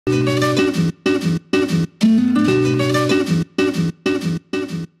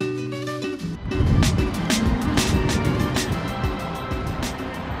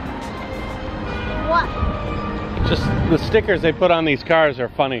stickers they put on these cars are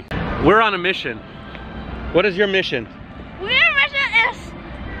funny. We're on a mission. What is your mission? Your mission is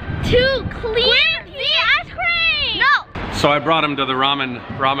to clean the ice cream. No. So I brought him to the ramen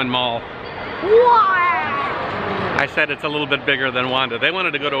mall. Wow. I said it's a little bit bigger than Wanda. They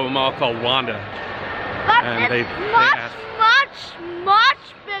wanted to go to a mall called Wanda. But And it's they asked. much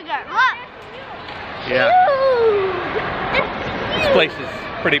bigger. Look. Yeah. Huge. This place is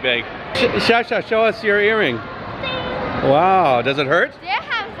pretty big. Xiao Xiao, show us your earring. Wow, does it hurt? They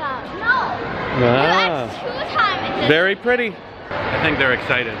have some. No. Ah. That's 2 times. Very pretty. I think they're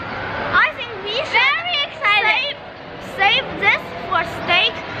excited. I think we should very excited. Save this for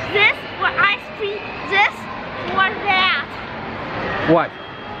steak, this for ice cream, this for that. What?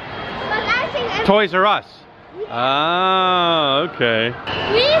 But I think it's Toys R Us. Ah, okay.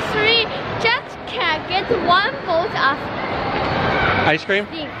 we 3 just can get 1 bowl of Ice cream?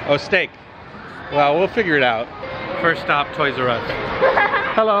 steak. Oh, steak. Well, we'll figure it out. First stop, Toys R Us.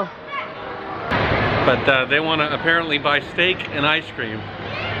 Hello. But they want to apparently buy steak and ice cream.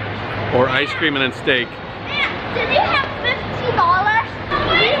 Or ice cream and then steak. Did you have $50?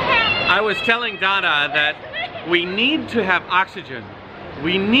 I was telling Dada that we need to have oxygen.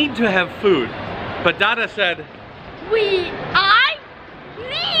 We need to have food. But Dada said, I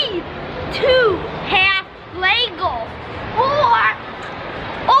need to have Lego, or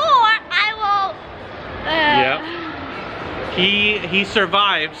I will. yeah. He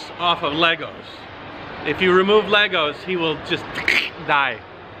survives off of Legos. If you remove Legos, he will just die.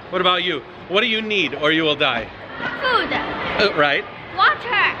 What about you? What do you need or you will die? Food, Right.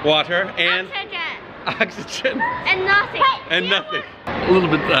 water, Water and oxygen, oxygen. and nothing. And nothing. A little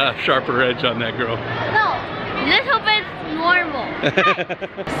bit sharper edge on that girl. No, little bit normal.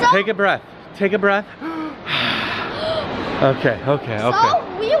 Take a breath. Take a breath. Okay. So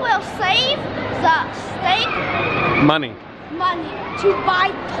we will save the steak Money. money to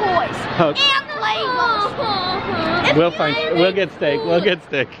buy toys Okay. and Legos. We'll get steak. We'll get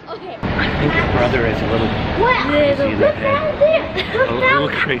steak. Okay. I think your brother is a little Look down there. a little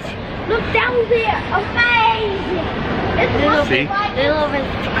crazy. Look down there. Amazing. It's See? little bit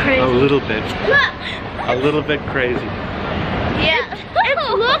crazy. A little bit. Look. A little bit crazy. Yeah. It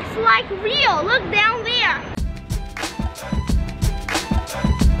looks like real. Look down there.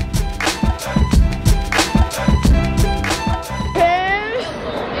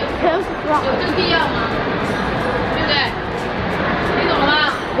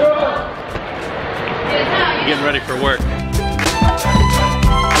 Getting ready for work.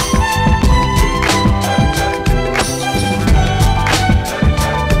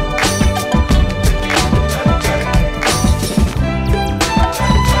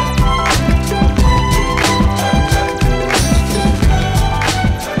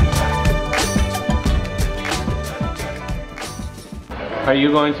 Are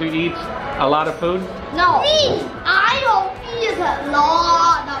you going to eat a lot of food? No. Me, I don't eat a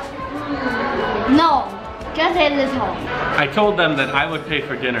lot of food. No, just a little. I told them that I would pay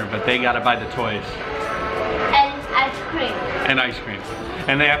for dinner, but they gotta buy the toys. And ice cream. And ice cream.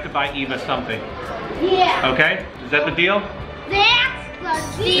 And they have to buy Eva something. Yeah. Okay? Is that the deal?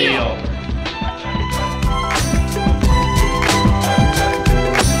 That's the deal.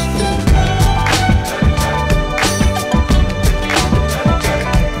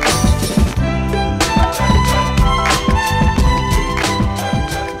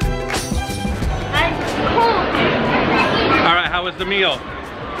 How was the meal?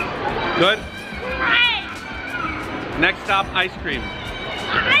 Good? Next stop, ice cream.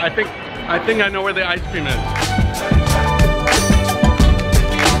 I think I know where the ice cream is.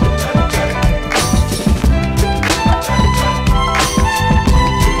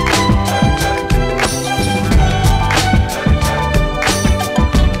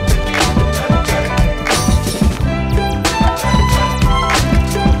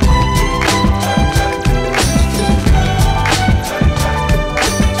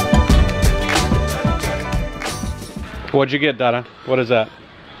 What'd you get, Dada? What is that?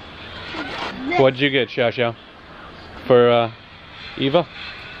 What'd you get, Xiao Xiao? For Eva?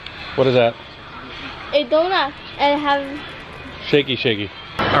 What is that? A donut and have Shaky shaky.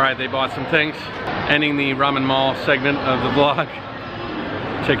 Alright, they bought some things. Ending the ramen mall segment of the vlog.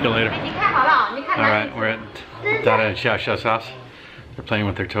 Check you later. Alright, we're at Dada and Xiao Xiao's house. They're playing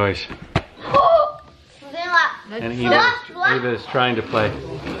with their toys. And Eva is trying to play.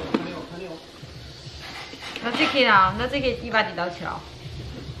 那这可以啊，那这可以一把底刀起来。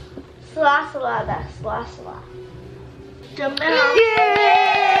刷刷的，刷刷。准备好。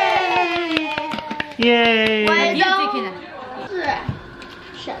耶！我你也这可以的。是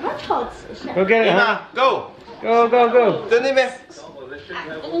什么臭词？ Go get it, huh? Go. Go, go, go. 在那边。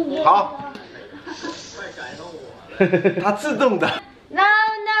好。它自动的。No,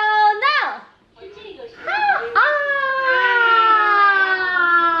 no, no.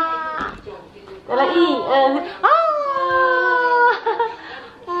 再来1、2、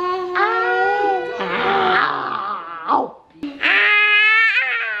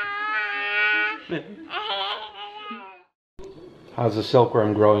How's the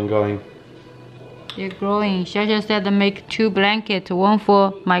silkworm growing going? They're growing. Xiao Xiao said to make 2 blankets, one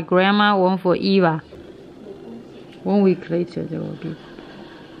for my grandma, one for Eva. 1 week later, they will be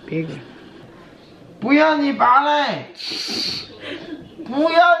bigger. 不要你拔嘞！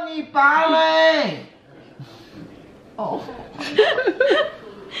不要你拔嘞！ Oh.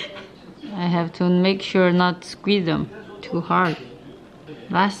 I have to make sure not squeeze them too hard.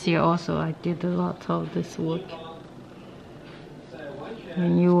 Last year also I did a lot of this work.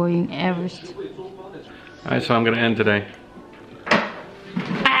 When you were in Everest. Alright, so I'm gonna end today.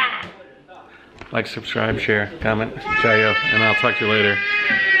 Like, subscribe, share, comment, JaYoe, and I'll talk to you later.